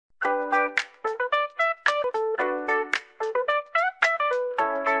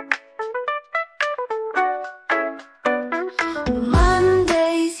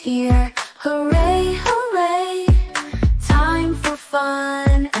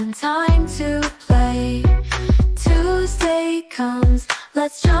and time to play. Tuesday comes,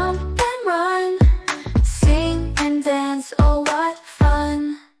 let's jump and run, sing and dance, oh what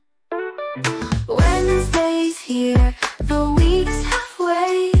fun. Wednesday's here, the week's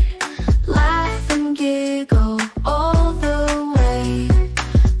halfway, laugh and giggle all the way.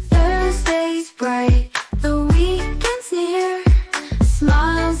 Thursday's bright, the weekend's near,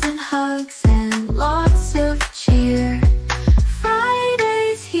 smiles and hugs and lots of cheer.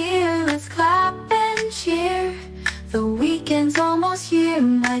 Friday's here, let's clap and cheer, the weekend's almost here,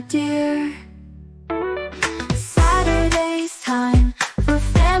 my dear. Saturday's time for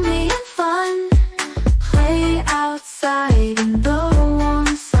family and fun, play outside in the warm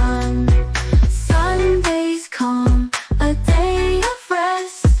sun. Sunday's calm, a day of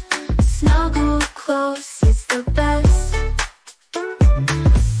rest, snuggle close, it's the best.